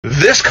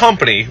This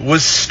company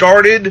was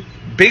started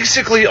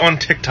basically on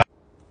TikTok.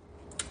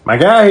 My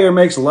guy here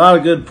makes a lot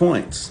of good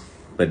points,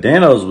 but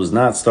Danos was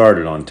not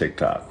started on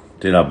TikTok.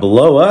 Did I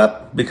blow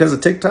up because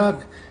of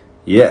TikTok?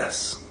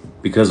 Yes.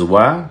 Because of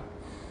why?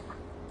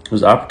 It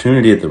was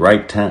opportunity at the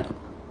right time.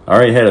 I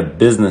already had a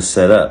business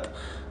set up.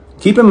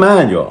 Keep in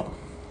mind, y'all,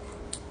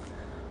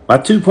 my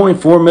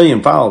 2.4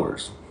 million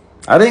followers.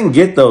 I didn't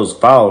get those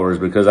followers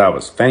because I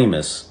was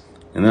famous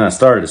and then I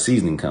started a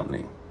seasoning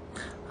company.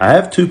 I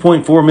have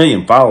 2.4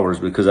 million followers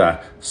because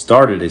I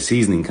started a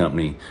seasoning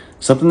company,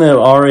 something that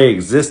already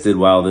existed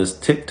while this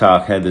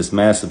TikTok had this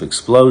massive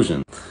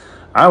explosion.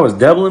 I was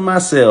doubling my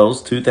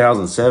sales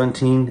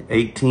 2017,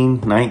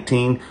 18,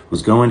 19,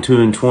 was going to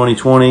in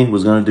 2020,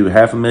 was going to do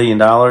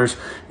 $500,000,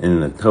 and then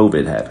the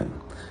COVID happened.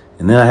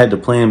 And then I had the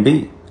plan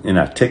B, and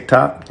I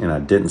TikTok, and I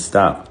didn't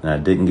stop, and I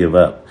didn't give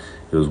up.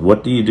 It was,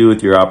 what do you do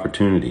with your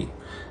opportunity?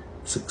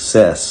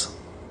 Success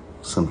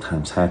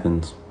sometimes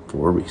happens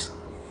for a reason.